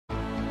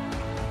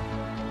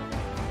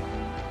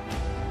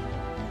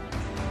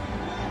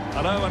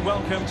Hello and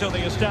welcome to the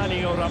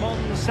Estadio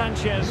Ramon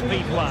Sanchez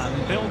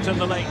Pizjuan, built in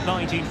the late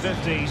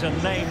 1950s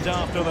and named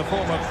after the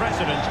former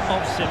president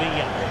of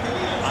Sevilla.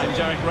 I'm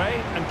Derek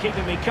Ray, and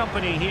keeping me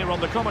company here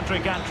on the commentary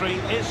gantry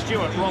is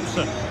Stuart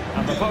Robson.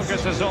 And the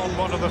focus is on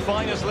one of the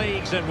finest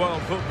leagues in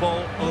world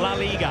football, La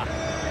Liga.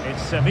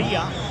 It's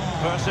Sevilla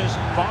versus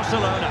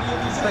Barcelona.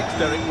 Thanks,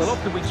 Derek. Well,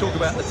 often we talk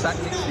about the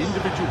tactics, the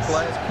individual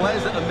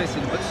players that are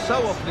missing, but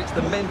so often it's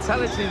the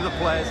mentality of the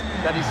players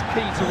that is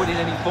key to winning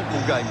any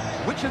football game.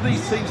 Which of these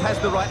teams has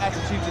the right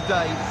attitude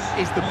today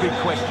is the big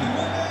question.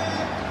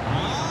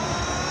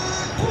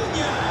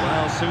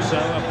 Well, Suso,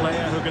 a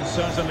player who can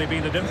certainly be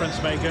the difference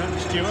maker.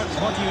 Stuart,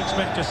 what do you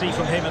expect to see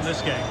from him in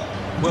this game?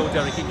 Well,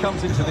 Derek, he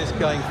comes into this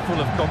game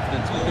full of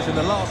confidence because in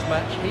the last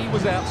match he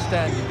was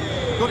outstanding.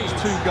 He got his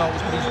 2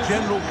 goals, but his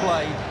general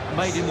play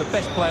made him the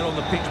best player on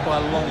the pitch by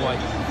a long way.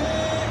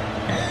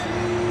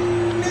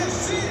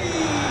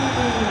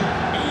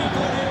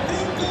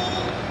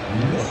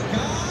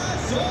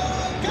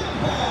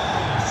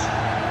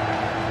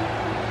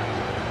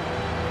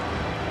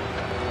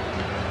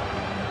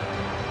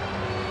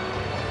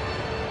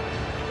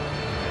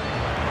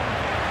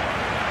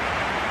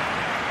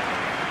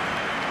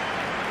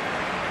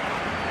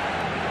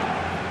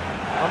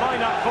 The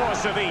lineup for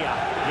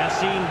Sevilla.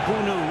 Yassine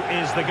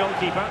Bounou is the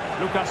goalkeeper.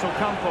 Lucas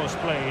Ocampos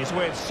plays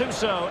with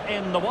Suso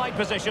in the wide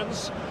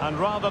positions. And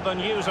rather than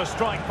use a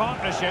strike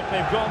partnership,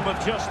 they've gone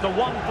with just the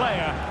one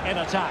player in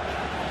attack.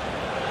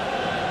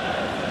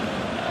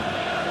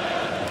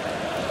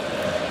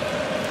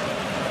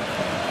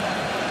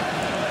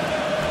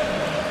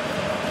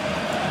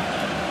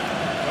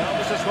 Well,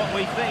 this is what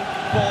we think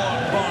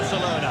for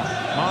Barcelona.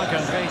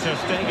 Marc-Andre ter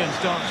Stegen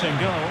starts in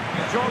goal.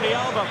 Jordi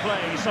Alba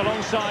plays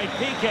alongside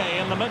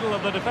Piqué in the middle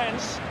of the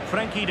defence.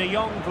 Frenkie de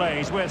Jong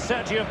plays with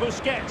Sergio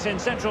Busquets in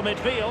central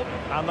midfield.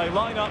 And they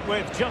line up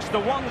with just the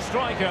one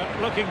striker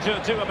looking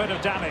to do a bit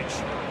of damage.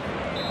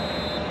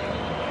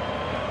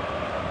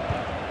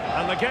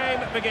 And the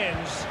game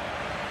begins.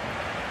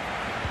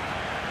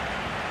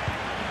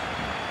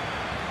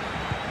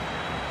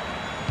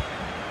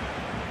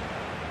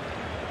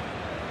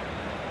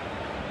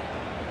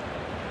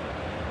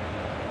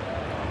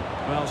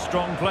 Well,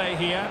 strong play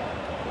here.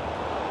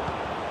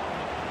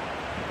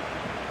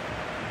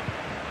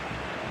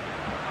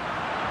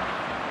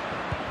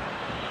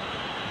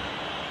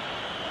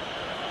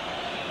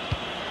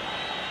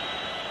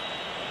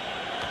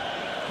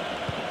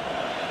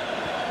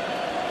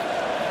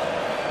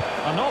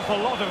 An awful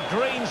lot of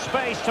green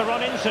space to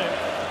run into. A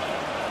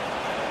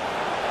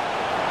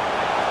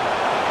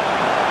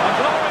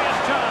glorious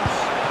chance.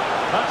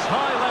 That's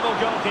high-level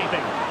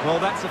goalkeeping. Well,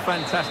 that's a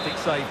fantastic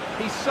save.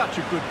 He's such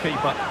a good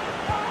keeper.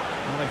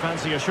 Well, they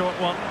fancy a short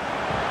one.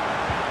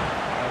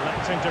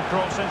 Electing to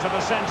cross into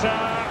the centre.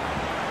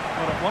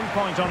 Well, at one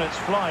point on its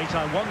flight,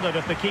 I wondered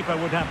if the keeper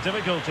would have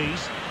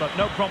difficulties, but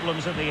no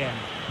problems at the end.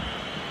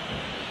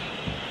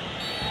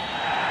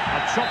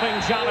 A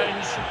chopping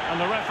challenge, and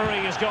the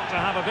referee has got to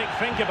have a big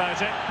think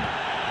about it.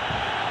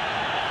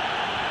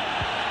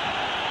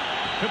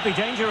 Could be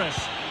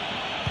dangerous.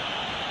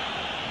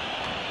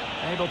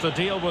 Able to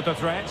deal with the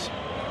threat.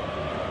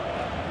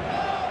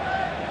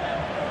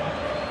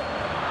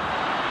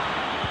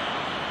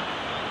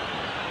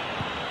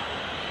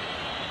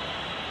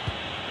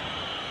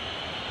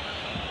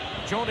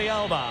 Jordi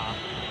Alba.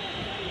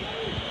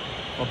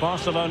 Well,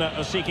 Barcelona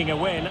are seeking a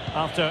win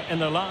after, in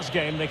their last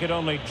game, they could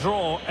only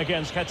draw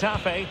against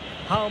Getafe.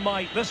 How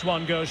might this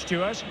one go,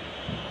 Stuart?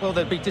 Well,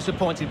 they'd be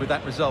disappointed with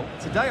that result.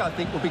 Today, I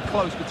think, will be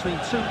close between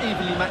 2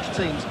 evenly matched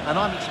teams, and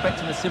I'm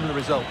expecting a similar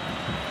result.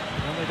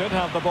 Well, they did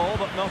have the ball,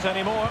 but not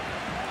anymore.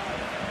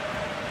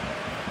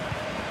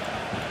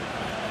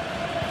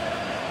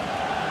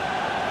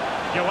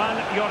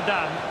 Joan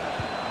Jordan.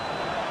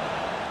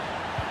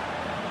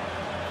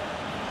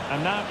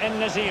 And now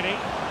En-Nesyri.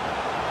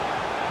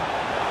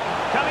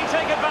 Can he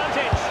take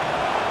advantage?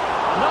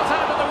 Not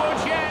out of the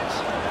woods yet.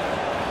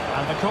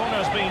 And the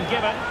corner's been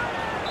given.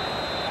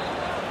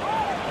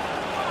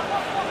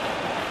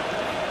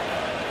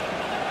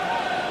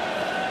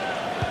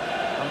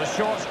 And the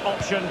short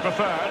option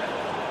preferred.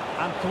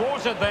 And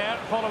thwarted there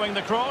following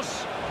the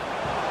cross.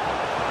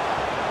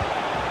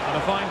 And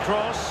a fine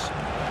cross.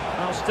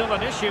 Well, still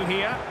an issue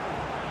here.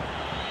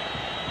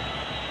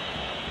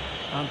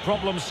 And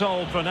problem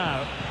solved for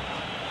now.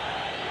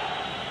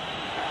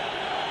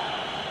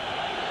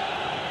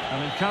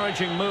 An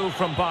encouraging move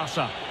from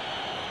Barca.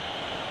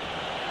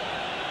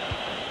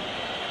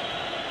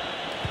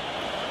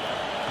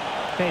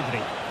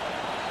 Pedri.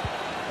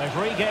 They've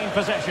regained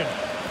possession.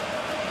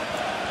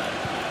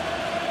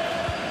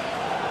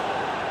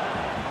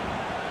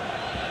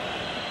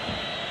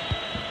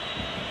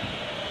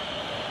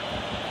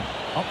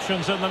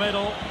 Options in the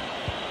middle.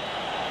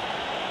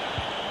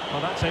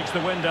 Well, that takes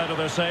the wind out of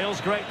their sails.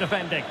 Great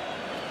defending.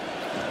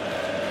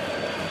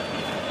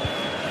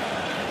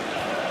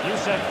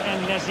 Youssef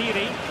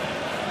En-Nesyri.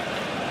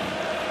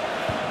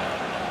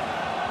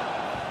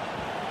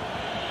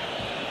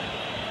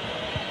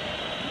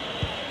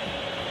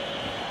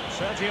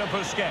 Sergio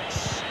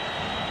Busquets.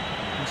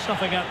 And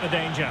snuffing out the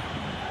danger.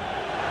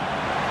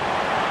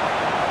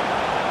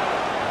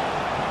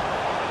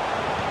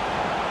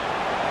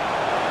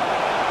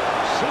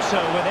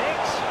 Suso with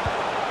it.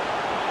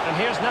 And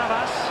here's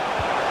Navas.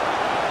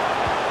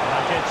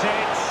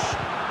 Rakitic.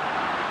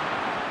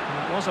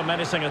 It was a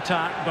menacing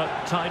attack, but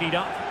tidied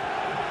up.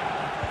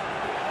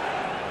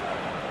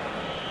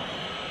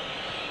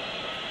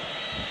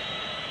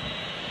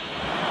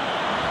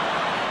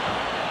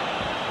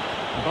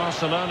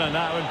 Barcelona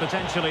now in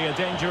potentially a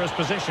dangerous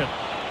position.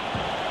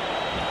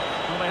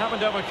 Well, they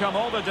haven't overcome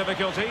all the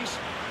difficulties.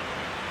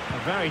 A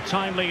very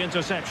timely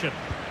interception.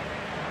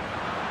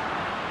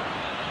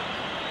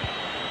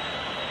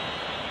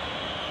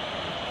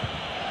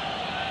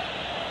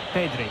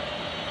 Pedri.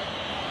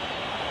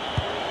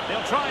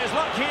 They'll try his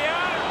luck here.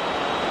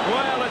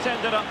 Well, it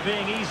ended up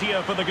being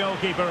easier for the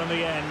goalkeeper in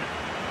the end.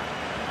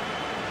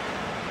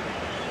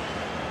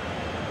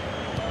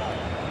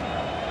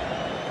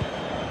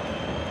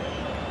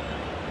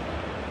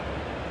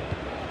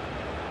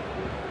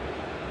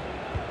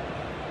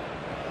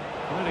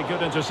 Really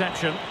good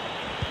interception.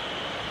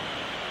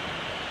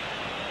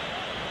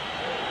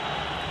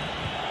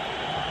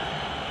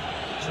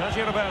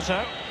 Sergio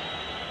Roberto.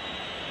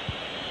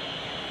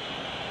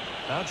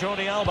 Now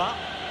Jordi Alba.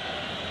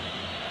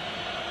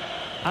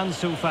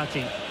 Ansu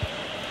Fati.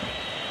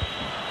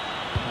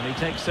 And he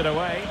takes it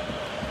away.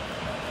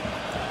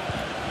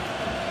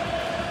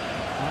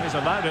 Well, he's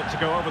allowed it to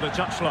go over the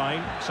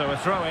touchline, so a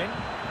throw-in.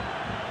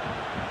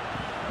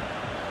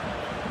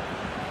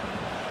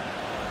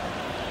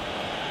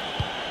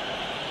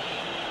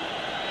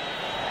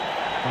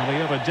 Well,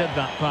 the other did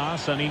that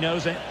pass, and he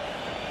knows it.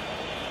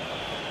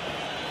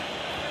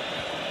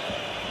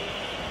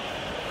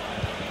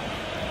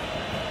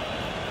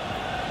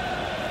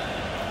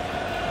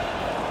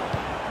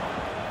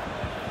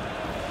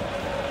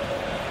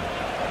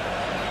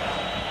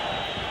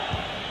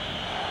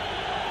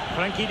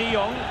 Frankie de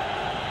Jong.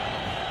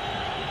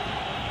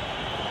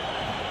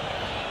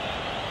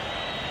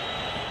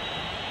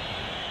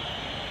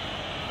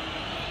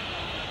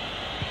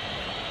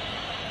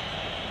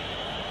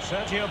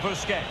 Sergio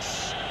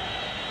Busquets.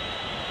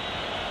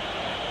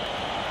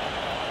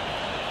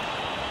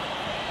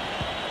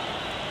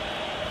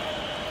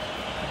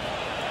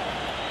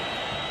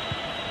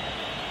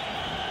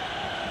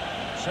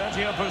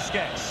 Sergio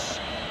Busquets.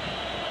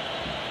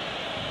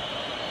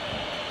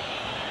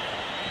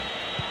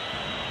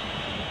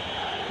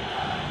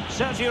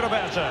 Sergio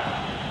Roberto.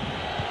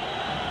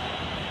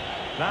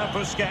 Now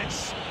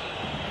Busquets.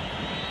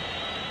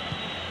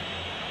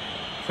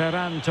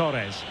 Ferran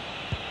Torres.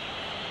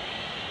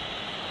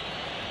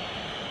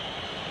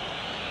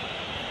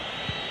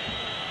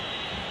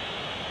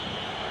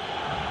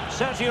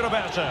 Sergio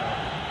Roberto.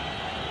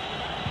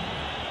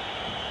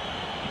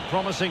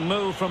 Promising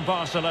move from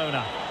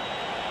Barcelona.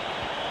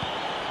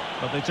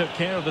 But they took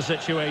care of the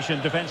situation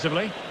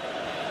defensively.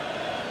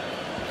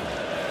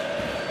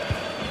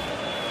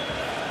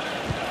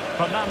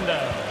 Fernando.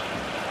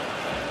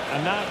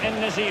 And now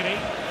En-Nesyri.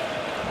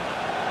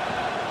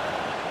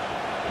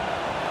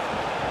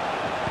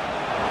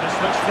 This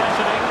looks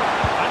threatening.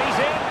 And he's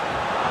in.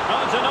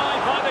 Not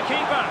denied by the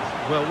keeper.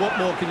 Well, what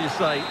more can you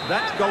say?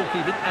 That's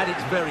goalkeeping at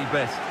its very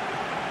best.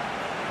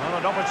 Well,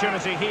 an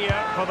opportunity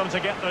here for them to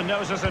get their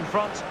noses in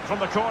front from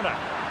the corner.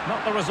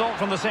 Not the result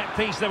from the set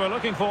piece they were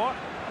looking for.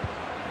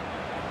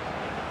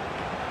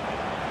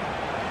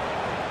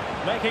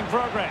 Making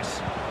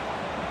progress.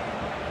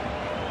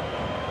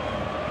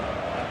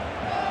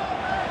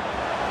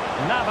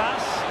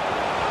 Navas.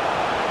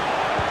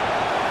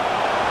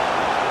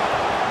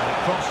 And it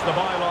crossed the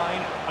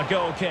byline. A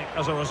goal kick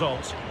as a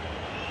result.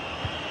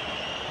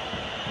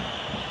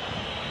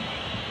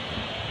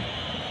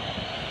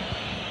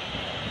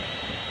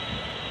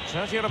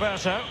 Sergio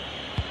Roberto.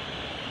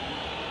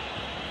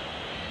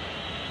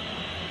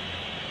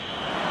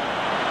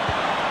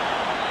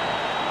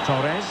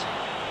 Torres.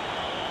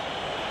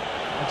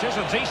 It is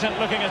a decent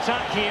looking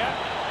attack here.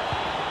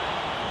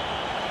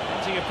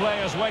 Plenty of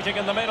players waiting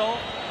in the middle.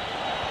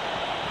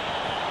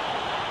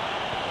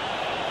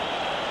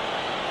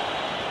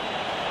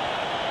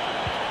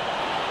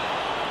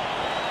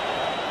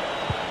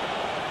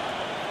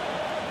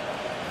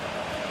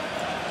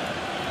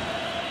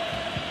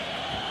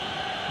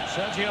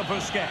 Sergio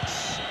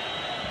Busquets.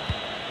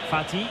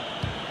 Fati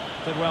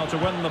did well to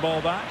win the ball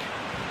back.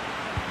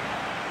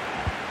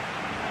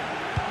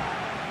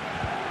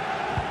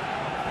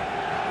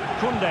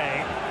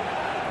 Koundé.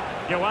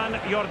 Johan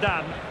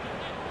Jordan.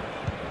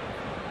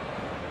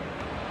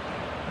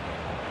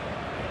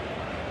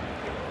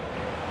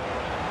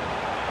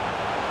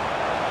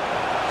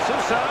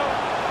 Suso.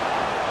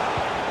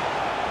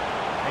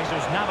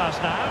 Jesus Navas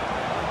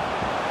now.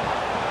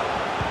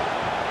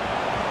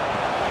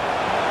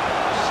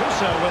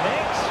 Suso with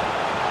it.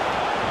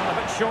 And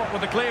a bit short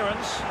with the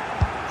clearance.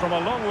 From a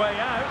long way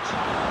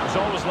out. It's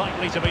always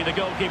likely to be the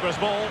goalkeeper's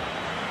ball.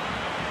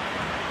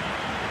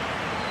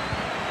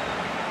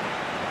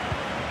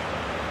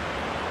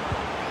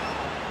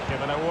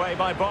 Given away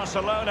by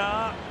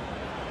Barcelona.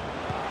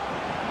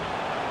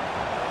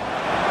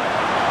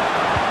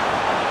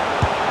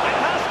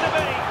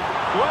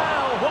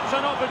 Well, what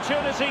an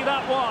opportunity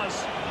that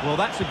was. Well,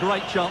 that's a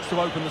great chance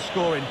to open the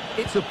scoring.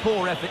 It's a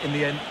poor effort in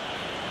the end.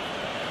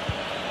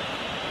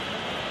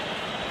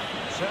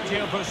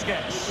 Sergio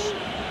Busquets.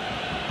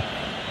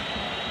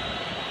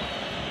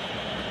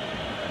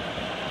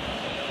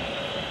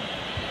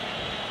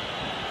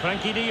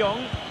 Frankie de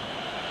Jong.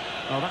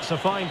 Oh, that's a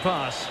fine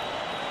pass.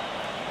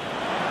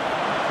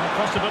 And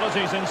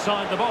possibilities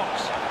inside the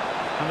box.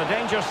 And the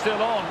danger's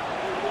still on.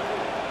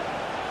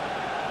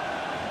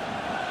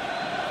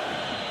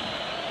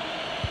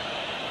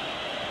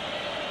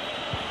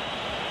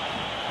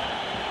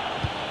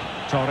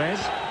 Torres.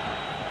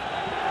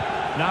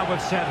 Now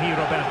with Sergi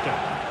Roberto.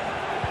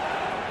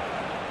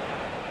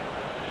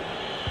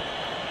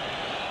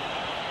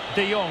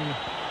 De Jong.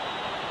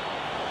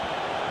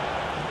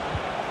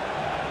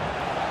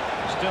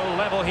 Still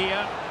level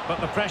here, but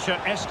the pressure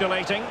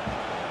escalating.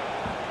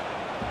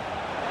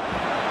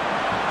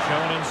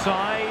 Shown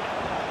inside.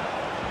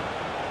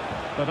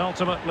 But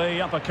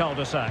ultimately up a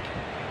cul-de-sac.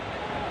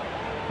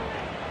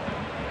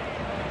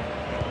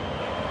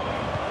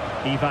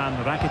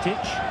 Ivan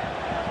Rakitic.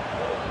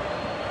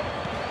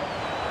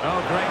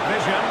 Oh, great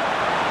vision.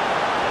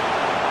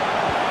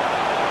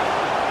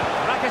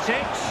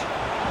 Rakitic.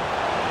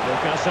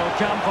 Lucas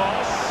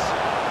Ocampos.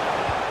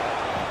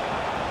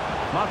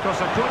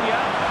 Marcos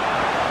Acuna.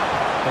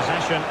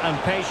 Possession and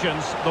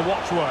patience, the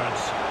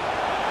watchwords.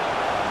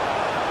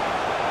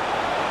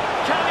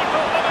 Can he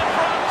put them in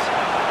front?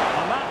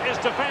 And that is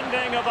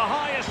defending of the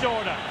highest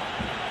order.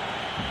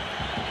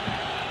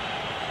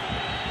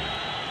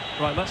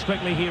 Right, let's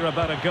quickly hear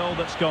about a goal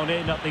that's gone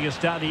in at the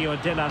Estadio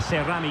de la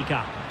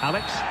Ceramica.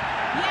 Alex?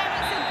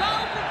 Yeah, it's a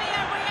goal for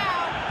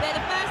Villarreal. They're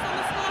the first on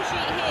the score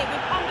sheet here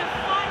with under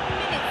 5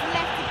 minutes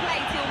left to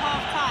play till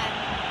half-time.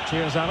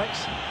 Cheers,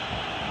 Alex.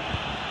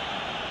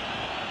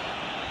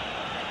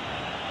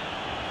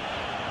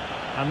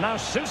 And now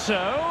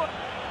Suso.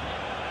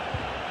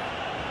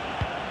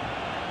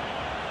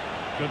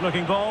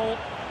 Good-looking ball.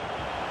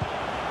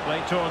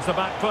 Played towards the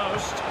back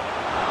post.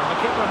 And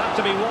the keeper had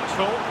to be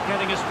watchful,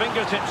 getting his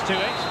fingertips to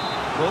it.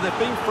 Well, they've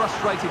been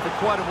frustrated for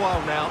quite a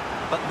while now,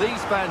 but these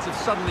fans have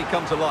suddenly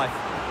come to life.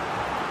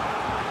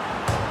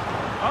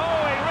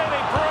 Oh, he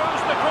really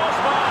bruised the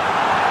crossbar.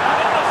 And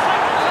in the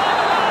second time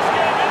of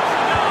asking, it's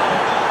a goal.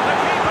 The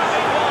keeper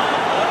meanwhile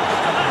looks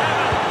to the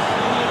heavens.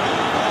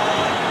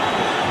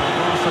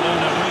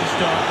 Barcelona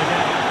restart the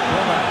game.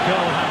 Will that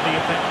goal have the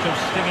effect of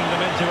stinging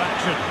them into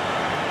action?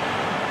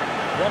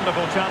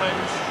 Wonderful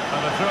challenge,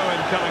 and a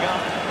throw-in coming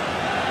up.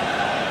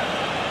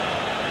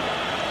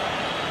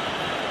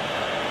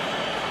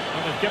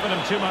 And they've given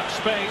him too much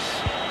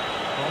space.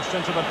 Crossed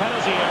into the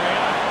penalty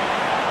area.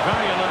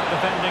 Very alert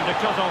defending to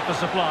cut off the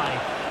supply.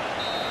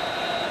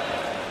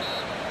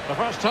 The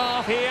first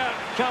half here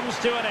comes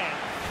to an end.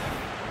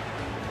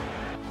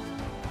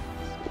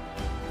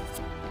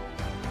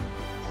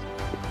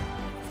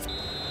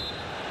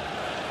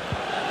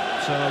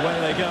 So away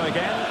they go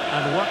again,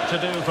 and work to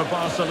do for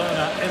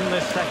Barcelona in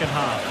this second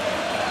half.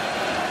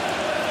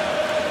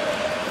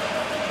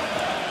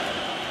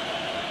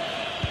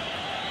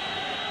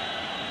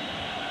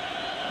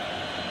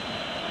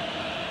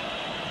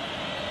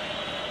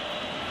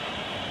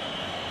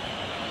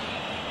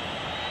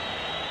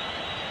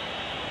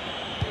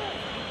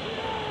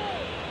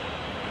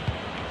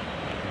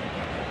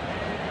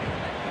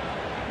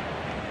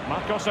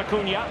 Marcos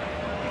Acuna.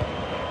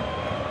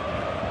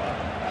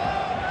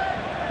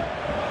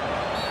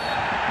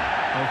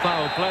 No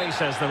foul play,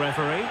 says the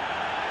referee.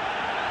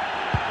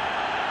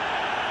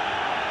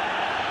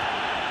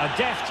 A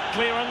deft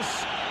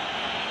clearance.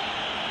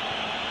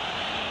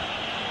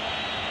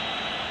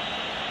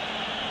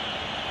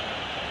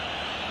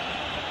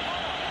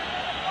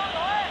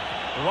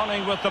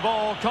 Running with the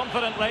ball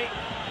confidently.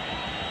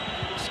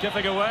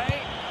 Skipping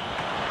away.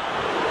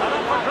 And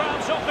up for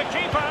grabs off the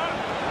keeper.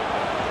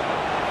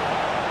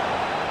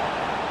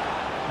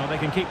 Well, they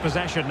can keep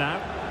possession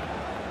now.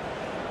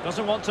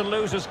 Doesn't want to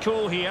lose his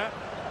cool here.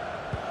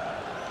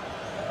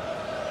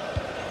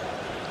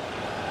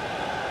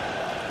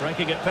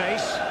 Breaking at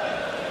pace.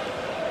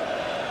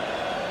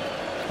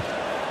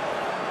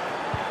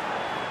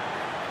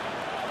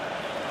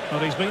 Well,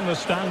 he's been the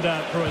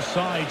standout for his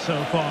side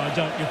so far,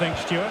 don't you think,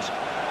 Stuart?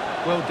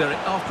 Well, Derek,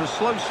 after a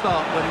slow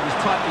start when he was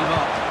tightly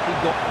marked, he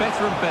got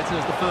better and better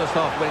as the first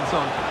half went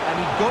on, and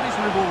he got his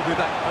reward with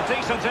that. A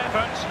decent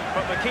effort,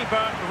 but the keeper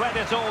read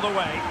it all the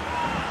way.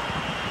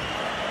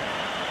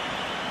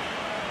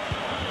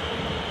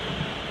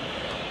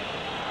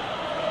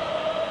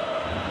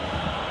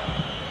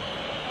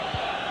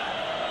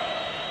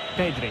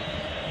 Pedri.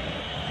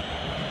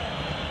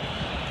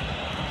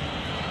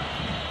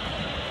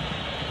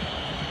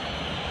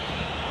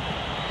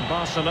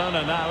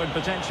 Barcelona now in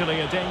potentially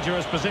a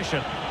dangerous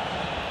position.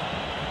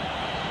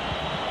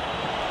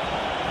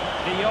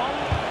 De Jong,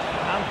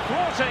 and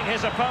thwarting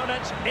his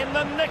opponent in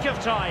the nick of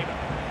time.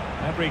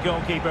 Every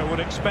goalkeeper would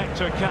expect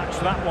to catch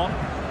that one.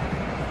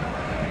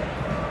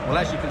 Well,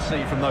 as you can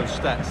see from those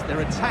stats, their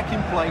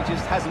attacking play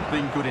just hasn't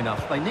been good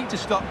enough. They need to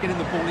start getting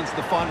the ball into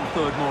the final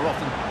third more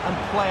often and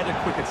play at a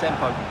quicker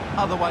tempo.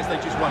 Otherwise, they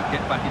just won't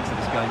get back into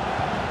this game.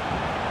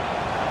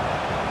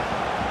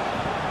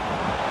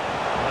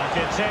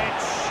 Rakitic.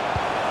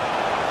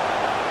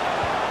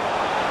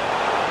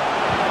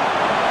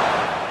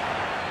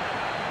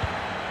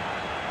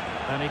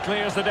 And he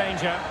clears the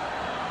danger.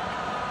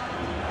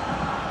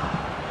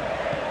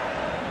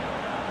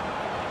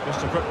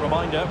 Just a quick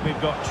reminder,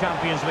 we've got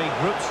Champions League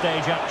group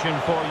stage action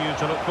for you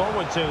to look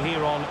forward to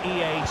here on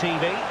EA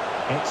TV.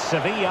 It's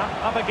Sevilla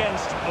up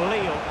against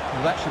Lille.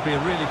 Well, that should be a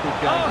really good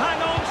game. Oh, hang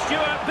on,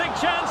 Stuart. Big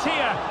chance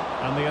here.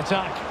 And the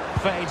attack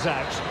fades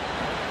out.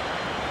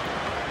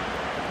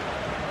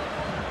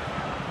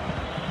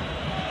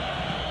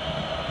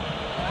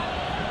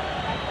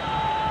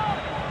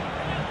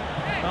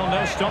 Well,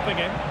 no stopping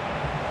him.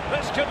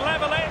 This could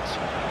level it.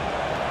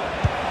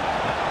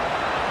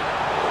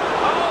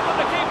 Oh, but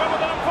the keeper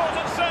with an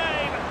important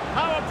save.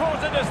 How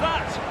important is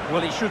that?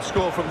 Well, he should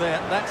score from there.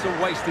 That's a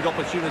wasted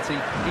opportunity.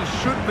 He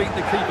should beat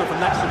the keeper from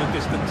that sort of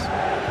distance.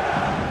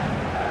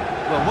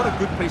 Well, what a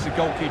good piece of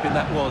goalkeeping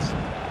that was.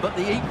 But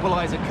the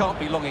equaliser can't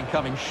be long in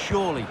coming,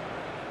 surely. He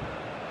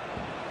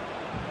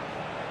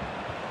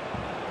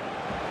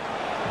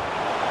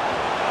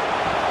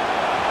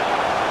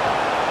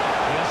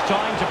has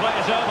time to play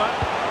it over.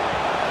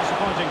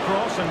 Disappointing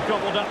cross and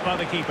gobbled up by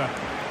the keeper.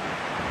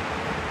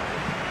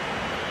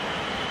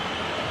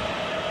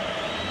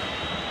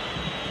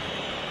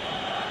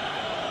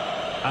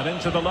 And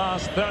into the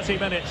last 30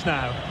 minutes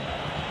now.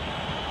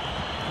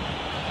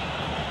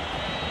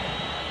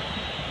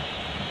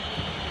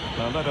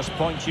 Now let us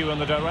point you in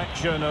the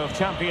direction of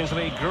Champions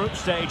League group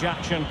stage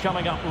action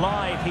coming up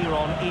live here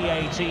on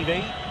EA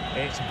TV.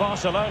 It's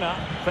Barcelona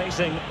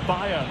facing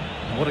Bayern.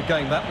 What a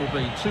game that will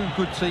be. Two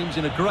good teams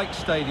in a great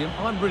stadium.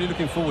 I'm really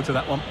looking forward to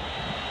that one.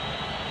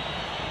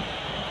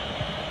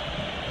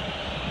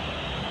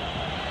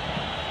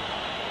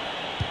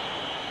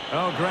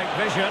 Oh, great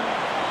vision.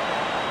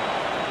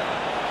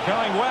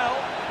 Going well.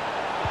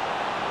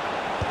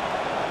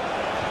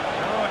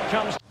 Oh, it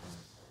comes.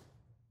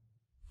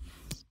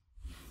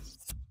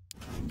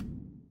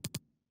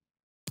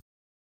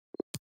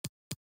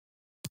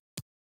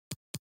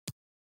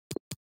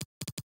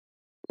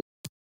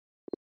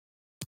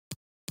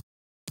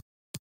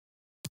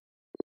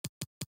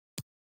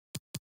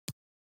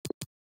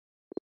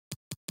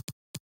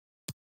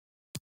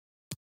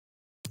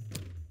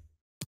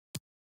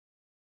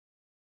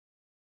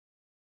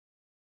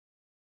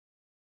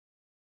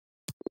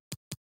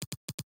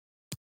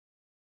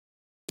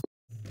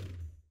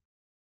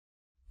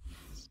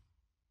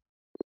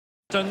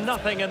 To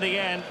nothing in the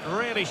end.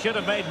 Really should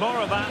have made more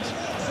of that.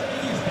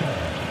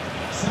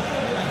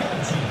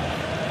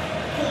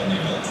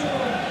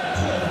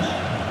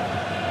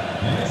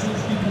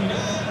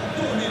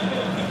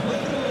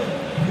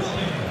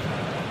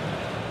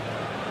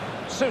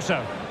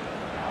 Suso.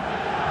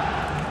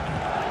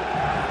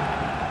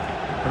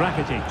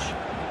 Rakitic.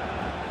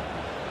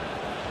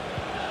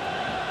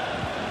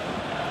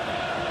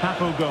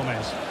 Papu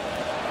Gomez.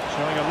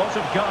 Showing a lot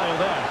of guile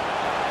there.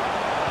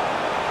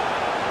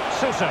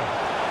 Suso.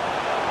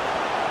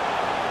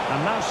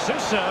 And now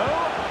Suso.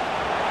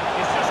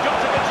 He's just got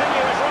to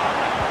continue his run.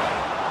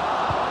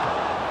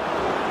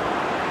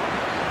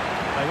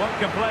 They won't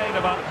complain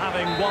about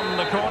having won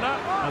the corner,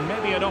 and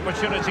maybe an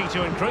opportunity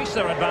to increase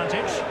their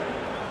advantage.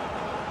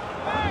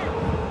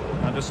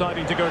 And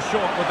deciding to go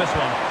short with this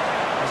one.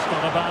 It's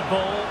not a bad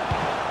ball.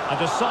 A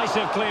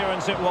decisive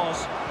clearance it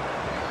was.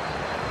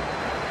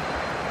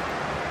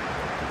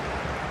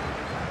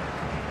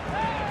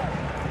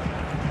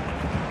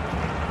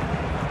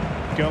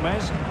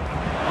 Gomez.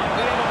 Might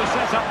be able to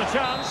set up the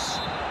chance,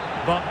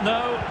 but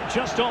no,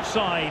 just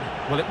offside.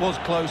 Well, it was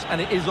close, and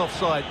it is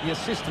offside. The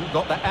assistant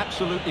got that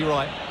absolutely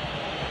right.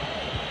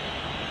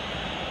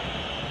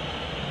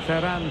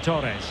 Ferran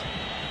Torres.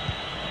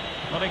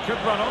 Well, he could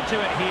run onto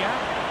it here.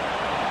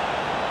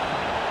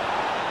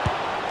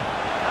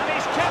 And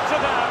he's kept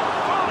it out,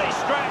 fully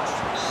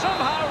stretched,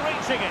 somehow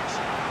reaching it.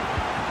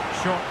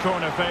 Short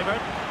corner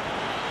favoured.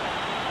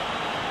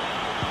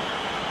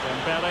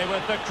 Dembele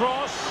with the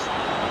cross.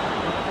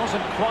 It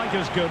wasn't quite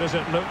as good as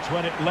it looked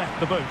when it left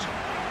the boot.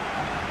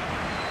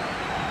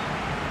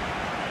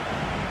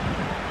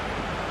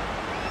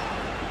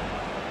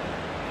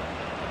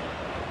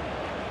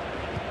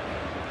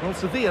 Well,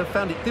 Sevilla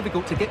found it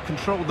difficult to get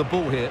control of the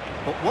ball here,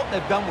 but what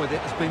they've done with it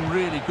has been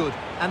really good,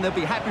 and they'll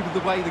be happy with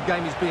the way the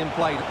game is being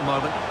played at the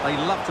moment. They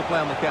love to play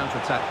on the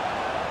counter-attack.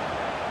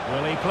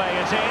 Will he play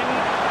it in?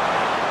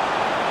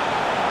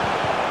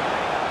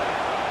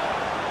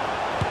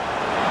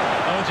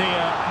 Oh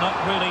dear, not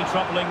really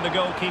troubling the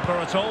goalkeeper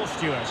at all,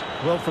 Stuart.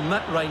 Well, from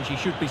that range he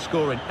should be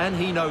scoring, and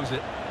he knows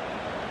it.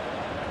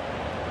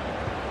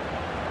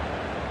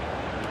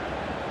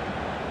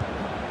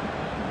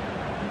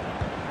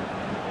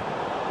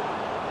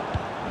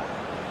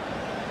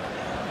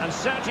 And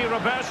Sergio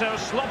Roberto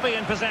sloppy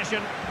in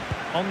possession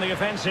on the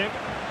offensive.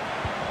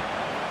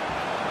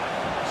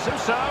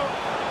 Suso.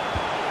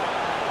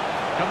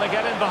 Can they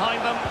get in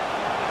behind them?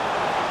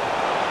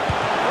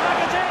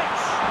 Rakitic!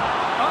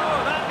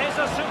 Oh, that is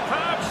a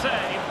superb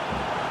save.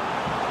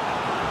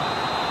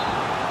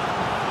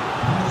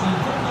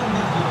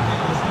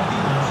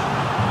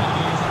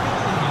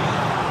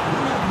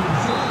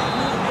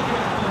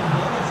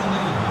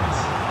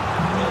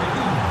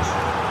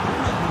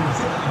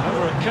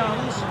 Over it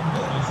comes.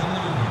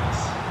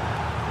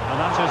 And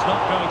that is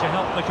not going to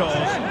help the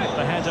cause.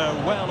 The header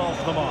well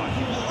off the mark.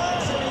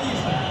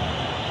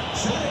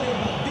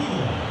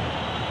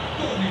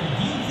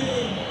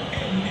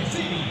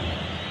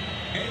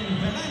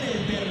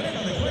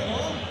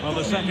 Well,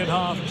 the second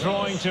half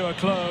drawing to a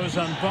close,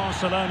 and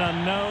Barcelona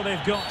know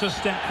they've got to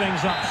step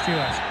things up,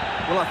 Stuart.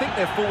 Well, I think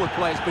their forward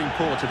play's been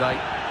poor today.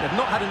 They've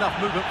not had enough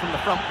movement from the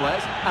front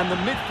players, and the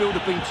midfield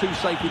have been too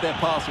safe with their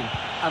passing.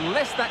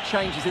 Unless that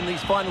changes in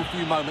these final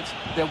few moments,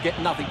 they'll get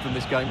nothing from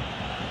this game.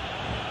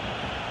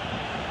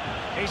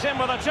 He's in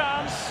with a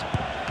chance.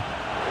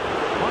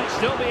 Might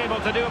still be able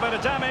to do a bit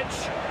of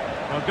damage.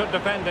 Well, good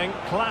defending,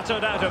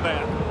 clattered out of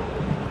there.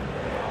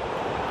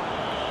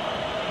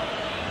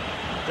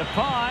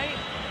 Depay.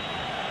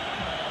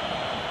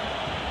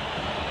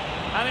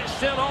 And it's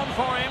still on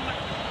for him.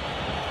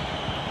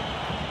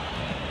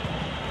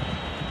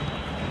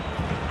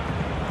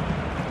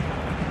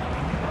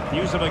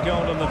 News of a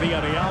goal in the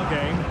Villarreal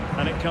game,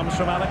 and it comes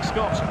from Alex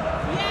Scott.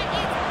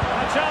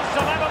 A chance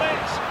to level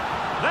it.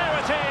 There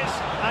it is,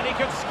 and he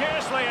could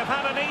scarcely have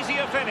had an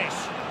easier finish.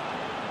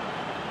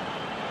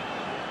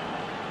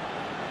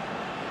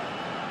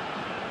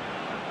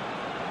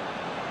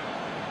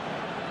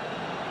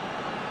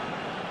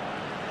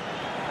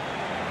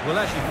 Well,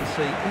 as you can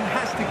see, he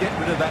has to get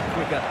rid of that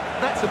quicker.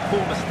 That's a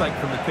poor mistake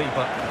from the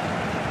keeper.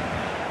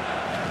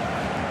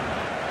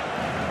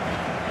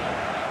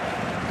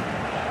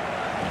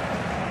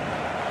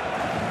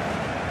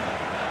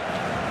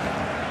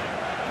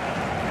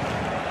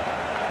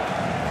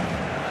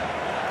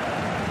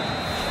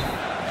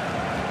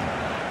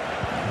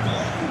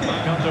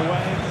 Back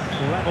underway,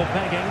 level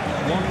pegging,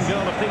 1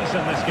 goal apiece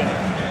in this game.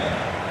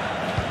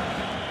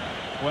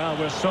 Well,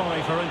 we're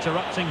sorry for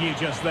interrupting you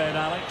just then,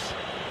 Alex.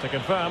 To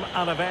confirm,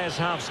 Alaves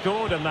have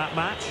scored in that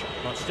match,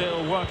 but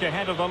still work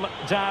ahead of them,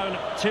 down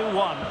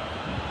 2-1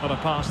 on a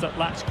pass that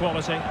lacks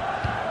quality.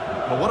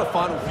 Well, what a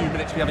final few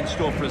minutes we have in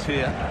store for us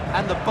here.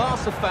 And the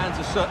Barca fans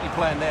are certainly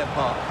playing their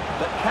part.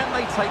 But can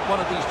they take one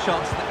of these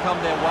chances that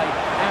come their way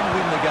and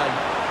win the game?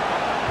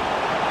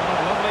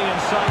 Oh, lovely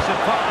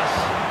incisive pass.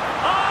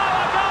 Oh,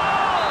 a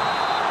goal!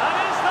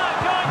 And is that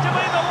going to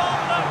be the one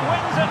that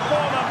wins it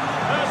for them?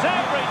 There's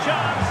every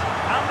chance,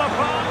 and the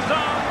fans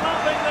are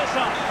loving this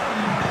up.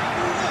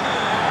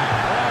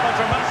 A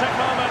dramatic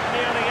moment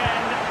near the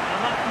end, and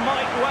that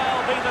might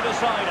well be the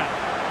decider.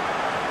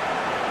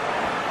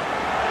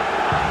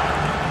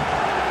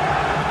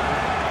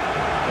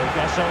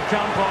 Lucas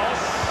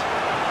Ocampos.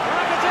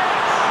 Rakitic!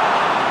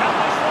 Can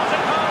they slot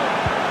it home?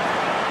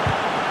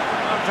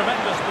 A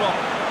tremendous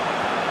block.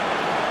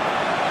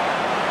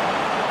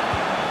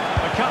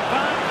 A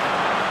cutback.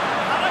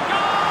 And a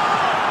goal!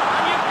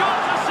 And you've got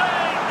to say,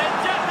 it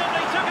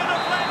definitely took a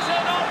deflection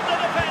off the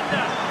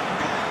defender.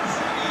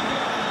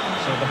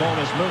 So the ball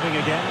is moving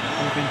again.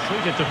 We've been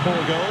treated to 4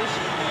 goals.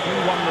 Who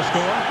won the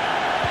score?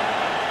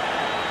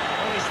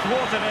 Well, he's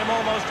thwarted him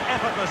almost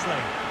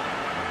effortlessly.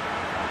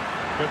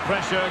 Good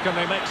pressure. Can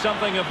they make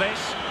something of this?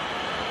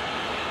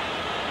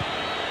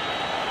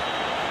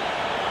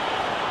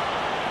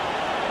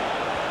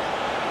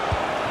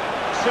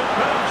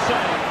 Superb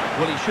save.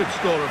 Well, he should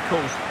score, of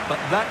course, but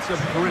that's a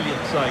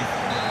brilliant save.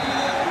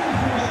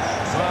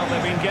 Well,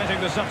 they've been getting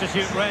the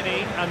substitute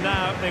ready, and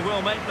now they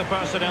will make the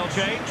personnel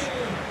change.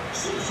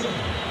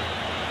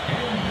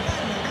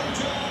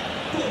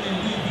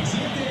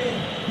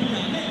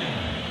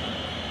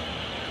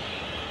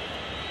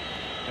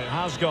 It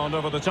has gone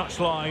over the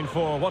touchline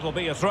for what will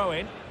be a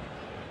throw-in.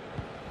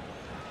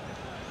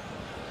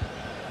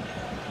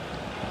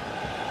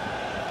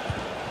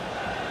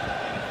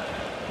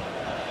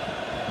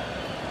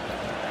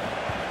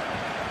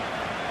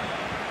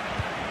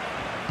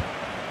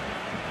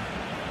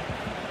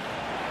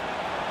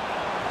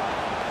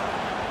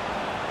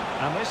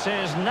 And this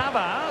is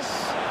Navas.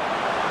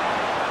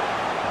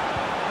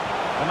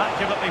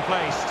 Immaculately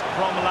placed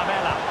from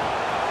Lamela.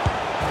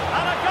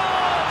 And a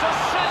goal to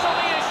settle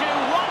the issue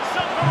once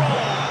and for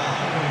all.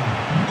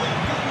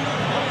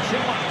 Not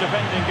too much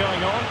defending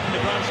going on in the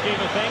grand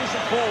scheme of things.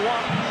 4-1.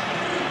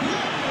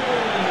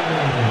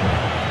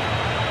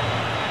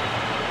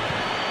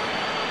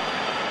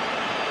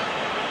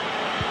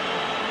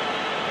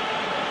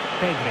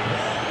 Pedri.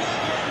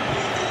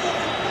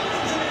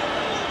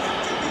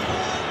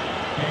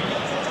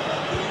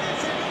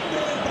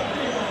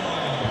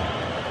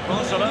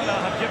 Barcelona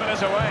have given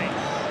us away.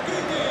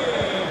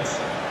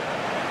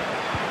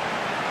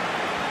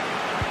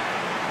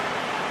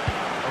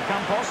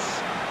 Ocampos.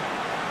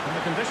 And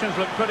the conditions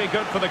look pretty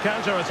good for the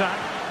counter-attack.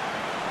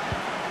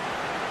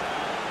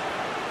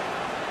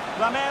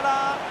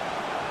 Lamela.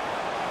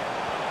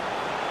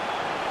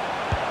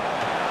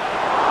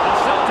 And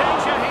still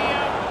danger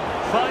here.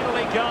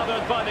 Finally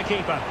gathered by the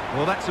keeper.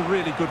 Well, that's a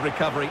really good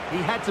recovery. He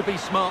had to be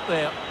smart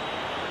there.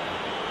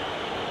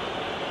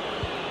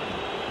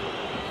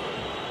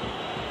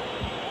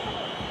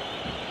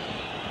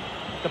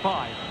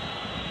 Depay.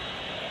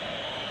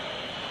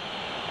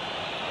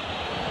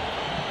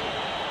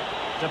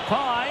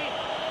 Depay.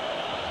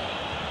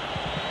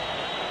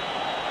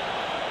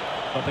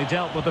 But they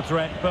dealt with the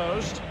threat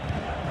posed.